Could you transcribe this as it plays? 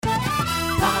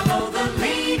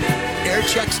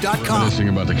airchecks.com. Reminiscing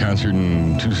about the concert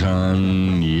in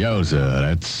Tucson, Yowza.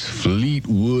 That's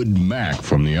Fleetwood Mac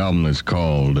from the album that's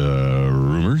called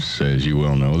Rumors, as you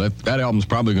well know. That album's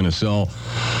probably going to sell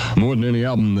more than any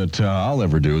album that I'll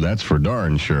ever do. That's for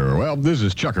darn sure. Well, this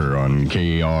is Chucker on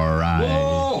KRI.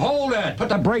 Whoa, hold it. Put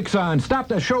the brakes on. Stop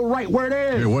the show right where it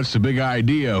is. Hey, what's the big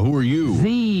idea? Who are you?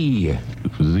 Z.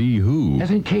 Z who? As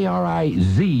in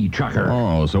K-R-I-Z, Chucker.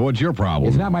 Oh, so what's your problem?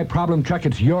 It's not my problem, Chuck.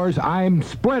 It's yours. I'm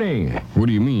splitting. What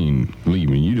do you mean,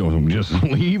 leaving? You don't just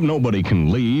leave. Nobody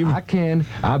can leave. I can.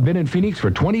 I've been in Phoenix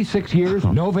for 26 years.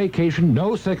 No vacation,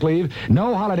 no sick leave,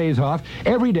 no holidays off.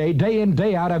 Every day, day in,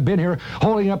 day out, I've been here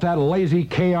holding up that lazy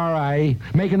KRI,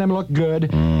 making them look good.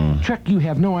 Chuck, you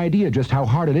have no idea just how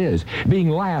hard it is, being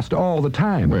last all the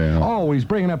time. Well. Always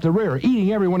bringing up the rear,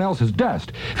 eating everyone else's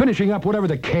dust, finishing up whatever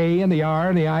the K and the R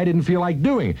and the I didn't feel like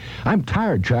doing. I'm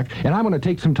tired, Chuck, and I'm going to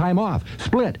take some time off.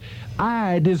 Split.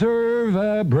 I deserve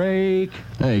a break.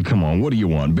 Hey, come on. What do you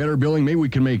want? Better billing? Maybe we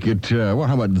can make it, well,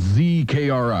 how about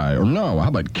ZKRI? Or no, how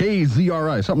about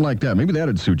KZRI? Something like that. Maybe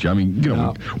that'd suit you. I mean, you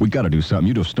know, we got to do something.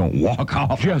 You just don't walk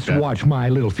off. Just like that. watch my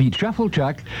little feet shuffle,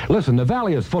 Chuck. Listen, the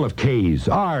valley is full of K's,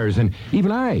 R's, and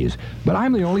even I's. But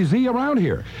I'm the only Z around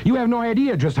here. You have no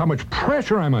idea just how much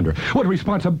pressure I'm under. What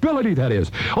responsibility that is.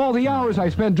 All the hours I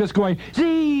spend just going,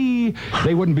 Z.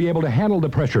 They wouldn't be able to handle the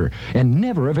pressure. And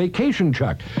never a vacation,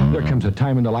 Chuck. There comes a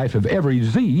time in the life of every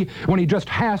Z when he just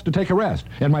has to take a rest.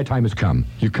 And my time has come.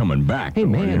 You're coming back. Hey, though,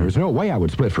 man, aren't you? there's no way I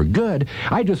would split for good.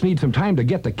 I just need some time to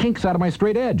get the kinks out of my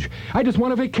straight edge. I just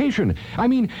want a vacation. I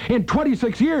mean, in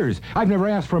 26 years, I've never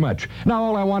asked for much. Now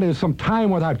all I want is some time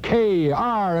without K,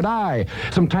 R, and I.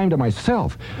 Some time to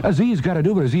myself. A Z's got to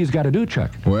do what a Z's got to do,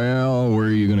 Chuck. Well, where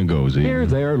are you going to go, Z? Here,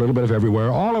 there, a little bit of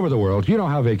everywhere, all over the world. You know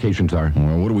how vacations are.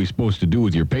 Well, what are we supposed to do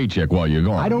with your paycheck while you're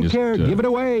gone? I don't care. Give it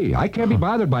away. I can't be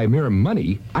bothered by mere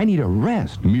money. I need a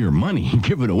rest. Mere money?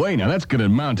 Give it away. Now, that's going to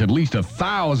amount to at least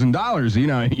 $1,000. You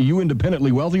know, you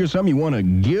independently wealthy or something? You want to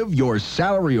give your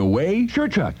salary away? Sure,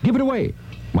 Chuck. Give it away.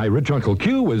 My rich Uncle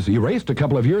Q was erased a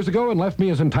couple of years ago and left me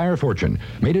his entire fortune.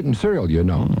 Made it in cereal, you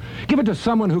know. Give it to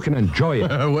someone who can enjoy it.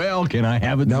 Well, can I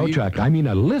have it, No, Z? Chuck, I mean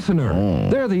a listener.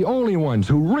 They're the only ones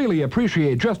who really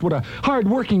appreciate just what a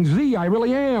hard-working Z I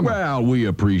really am. Well, we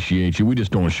appreciate you. We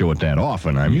just don't show it that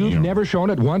often. I mean, You've you know. never shown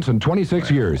it once in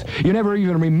 26 years. You never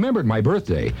even remembered my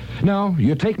birthday. No,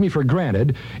 you take me for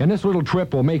granted, and this little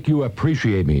trip will make you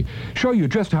appreciate me. Show you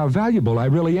just how valuable I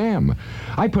really am.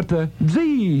 I put the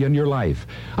Z in your life.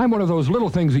 I'm one of those little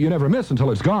things that you never miss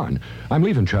until it's gone. I'm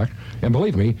leaving, Chuck, and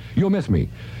believe me, you'll miss me.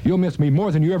 You'll miss me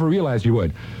more than you ever realized you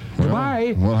would.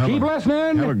 Goodbye. well, Keep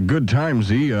listening. Have a good time,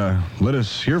 Z. Let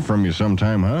us hear from you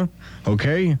sometime, huh?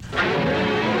 Okay?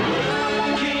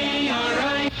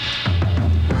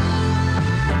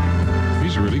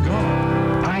 He's really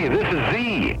gone. Hi, this is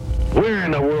Z. Where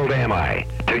in the world am I?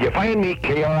 Till you find me,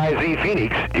 KRIZ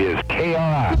Phoenix is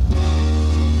KRI.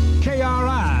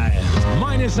 KRI.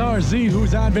 Minus RZ,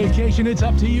 who's on vacation. It's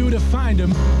up to you to find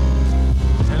him.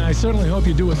 And I certainly hope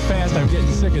you do it fast. I'm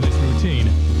getting sick of this routine.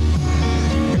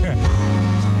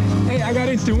 Hey, I got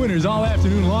instant winners all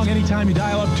afternoon long. Anytime you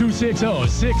dial up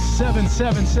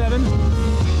 260-6777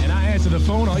 and I answer the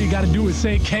phone, all you got to do is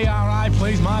say KRI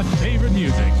plays my favorite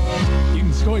music. You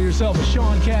can score yourself a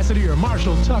Sean Cassidy or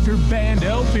Marshall Tucker Band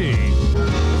LP.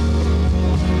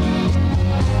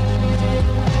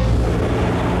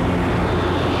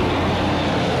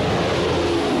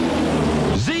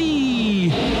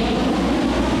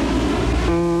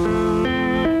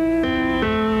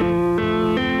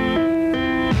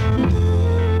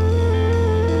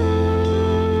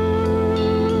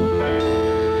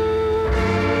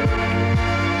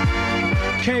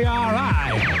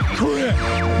 KRI.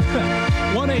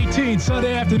 1:18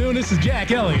 Sunday afternoon. This is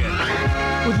Jack Elliot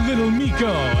with Little Miko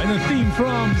and the theme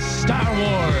from Star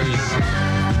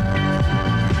Wars.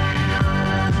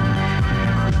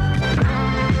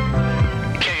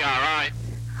 KRI.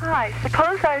 Hi,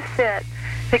 suppose I said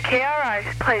that KRI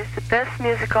plays the best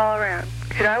music all around.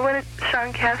 Could I win a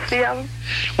Sean Cassidy album?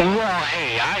 Well,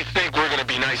 hey, I think we're going to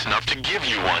be nice enough to give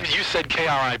you one. You said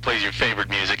KRI plays your favorite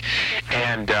music,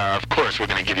 and, of course, we're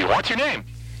going to give you... What's your name?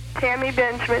 Tammy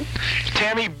Benjamin.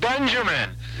 Tammy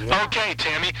Benjamin. Okay,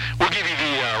 Tammy, we'll give you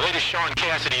the latest Sean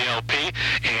Cassidy LP,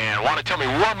 and want to tell me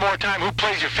one more time who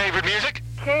plays your favorite music?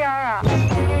 KRI.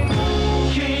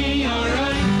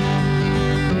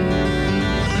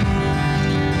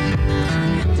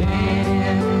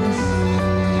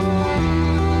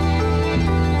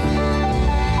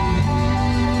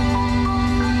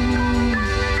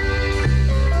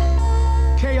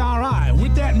 KRI,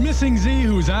 with that missing Z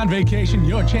who's on vacation,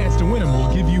 your chance to win him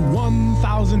will give you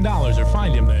 $1,000, or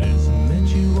find him, that is.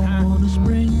 you on a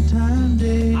springtime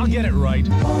day. I'll get it right.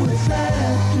 Oh, it's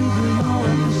sad to belong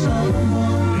to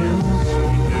someone else. The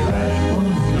right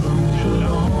one comes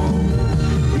along.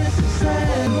 Yes, it's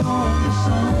sad to belong to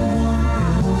someone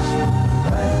else.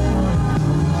 The right one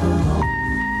comes along.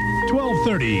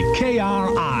 1230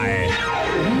 KRI.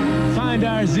 Find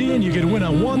RZ and you could win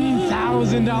a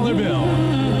 $1,000 bill.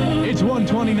 It's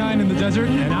 1:29 in the desert,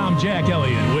 and I'm Jack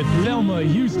Elliott with Thelma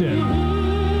Houston.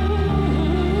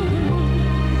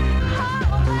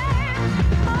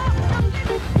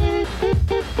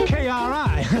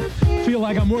 KRI. Feel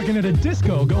like I'm working at a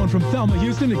disco going from Thelma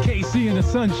Houston to KC and the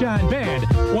Sunshine Band.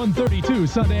 1:32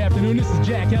 Sunday afternoon. This is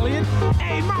Jack Elliott.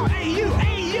 Hey, Mo, hey, you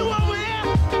over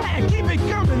there? Hey, keep it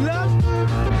coming, love.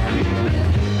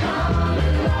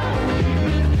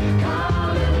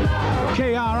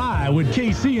 KRI with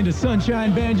KC and the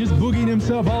Sunshine Band just boogieing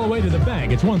himself all the way to the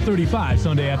bank. It's 1:35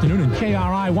 Sunday afternoon, and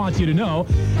KRI wants you to know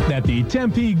that the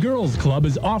Tempe Girls Club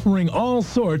is offering all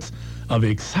sorts of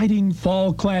exciting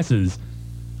fall classes.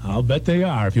 I'll bet they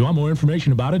are. If you want more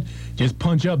information about it, just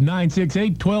punch up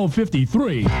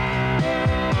 968-1253.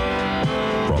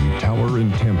 From Tower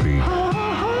in Tempe.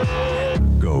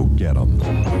 Go get 'em.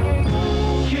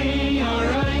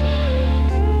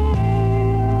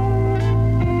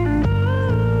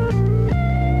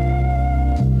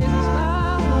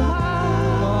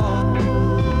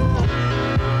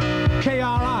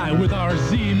 KRI with our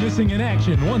Z missing in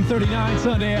action. 1:39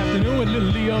 Sunday afternoon with little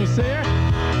Leo Sayer.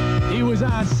 He was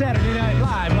on Saturday Night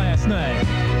Live last night.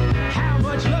 How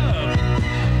much love?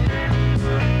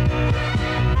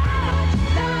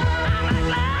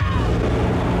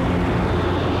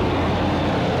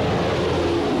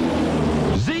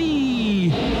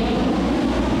 Z.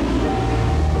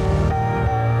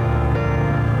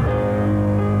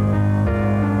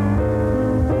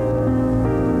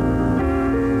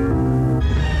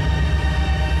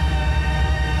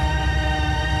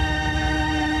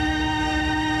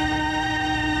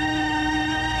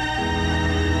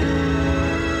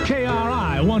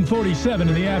 KRI, 1:47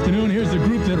 in the afternoon. Here's the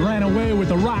group that ran away with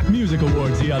the Rock Music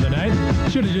Awards the other night.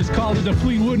 Should have just called it the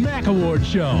Fleetwood Mac Award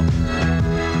Show.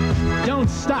 Don't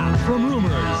Stop from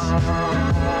Rumors.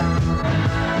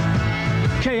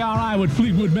 KRI with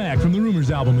Fleetwood Mac from the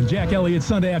Rumors album. And Jack Elliott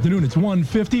Sunday afternoon. It's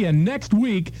 1:50, and next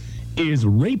week is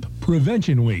Rape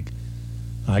Prevention Week.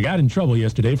 I got in trouble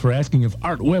yesterday for asking if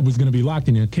Art Webb was going to be locked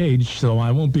in a cage, so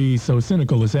I won't be so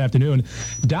cynical this afternoon.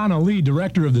 Donna Lee,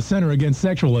 director of the Center Against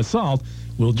Sexual Assault,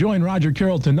 will join Roger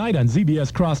Carroll tonight on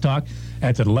ZBS Crosstalk.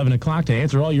 That's at 11 o'clock to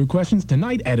answer all your questions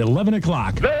tonight at 11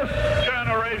 o'clock. This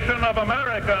generation of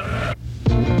Americans.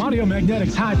 Audio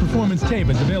Magnetics High Performance Tape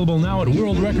is available now at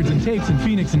World Records and Tapes in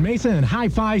Phoenix and Mesa and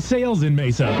Hi-Fi Sales in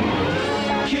Mesa.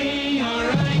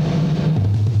 KRI.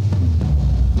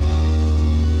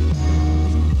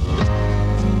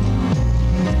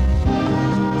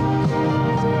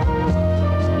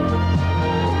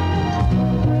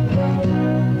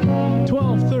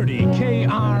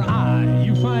 KRI.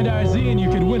 You find RZ and you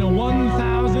could win a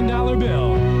 $1,000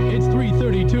 bill. It's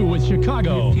 3:32 with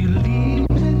Chicago. You leave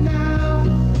me now,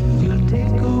 you'll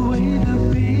take away the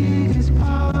biggest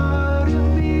part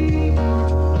of me.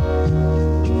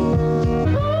 Ooh,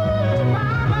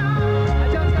 mama, I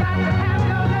just got to have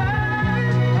your love.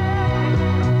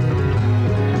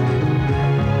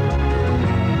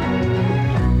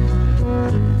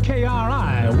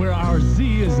 KRI, where our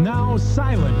Z is now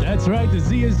silent. That's right, the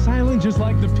Z is silent just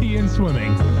like the P in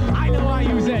swimming. I know I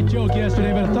used that joke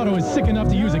yesterday, but I thought it was sick enough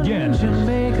to use again.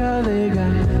 Jamaica, they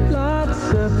got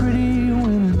lots of pretty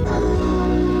women.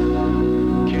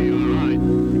 KRI.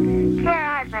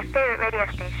 KRI is my favorite radio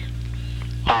station.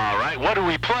 All right, what do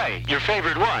we play? Your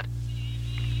favorite what?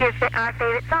 Our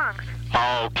favorite songs.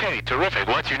 Okay, terrific.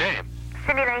 What's your name?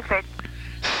 Cindy Langford.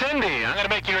 Cindy, I'm going to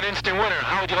make you an instant winner.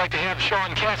 How would you like to have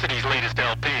Sean Cassidy's latest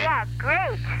LP? Yeah,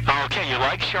 great. Okay, you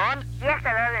like Sean? Yes,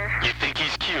 I love him. You think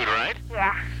he's cute, right?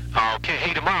 Yeah. Okay,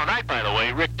 hey, tomorrow night, by the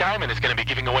way, Rick Diamond is going to be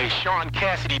giving away Sean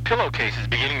Cassidy pillowcases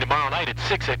beginning tomorrow night at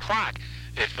 6 o'clock.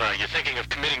 If you're thinking of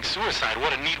committing suicide,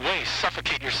 what a neat way.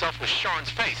 Suffocate yourself with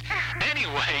Sean's face.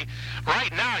 Anyway,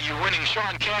 right now you're winning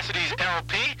Sean Cassidy's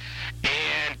LP.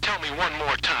 And tell me one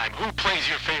more time, who plays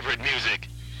your favorite music?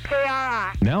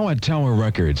 KRI. Now at Tower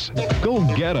Records. Go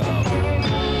get 'em.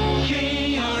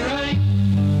 KRI.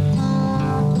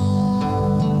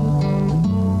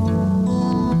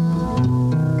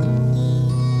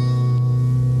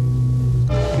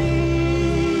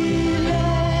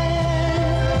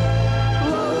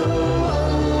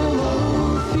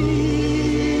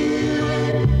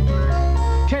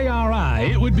 KRI,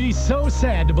 it would be so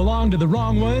sad to belong to the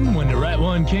wrong one when the right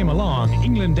one came along.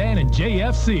 England Dan and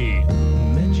JFC.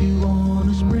 Met you on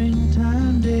a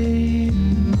springtime day.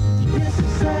 Yes, it's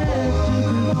sad to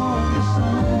belong to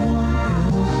someone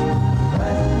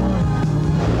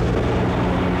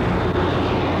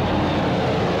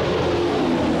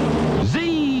else.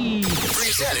 Z!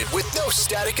 Presented with no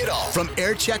static at all from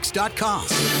airchecks.com.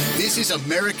 This is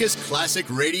America's Classic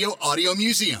Radio Audio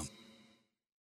Museum.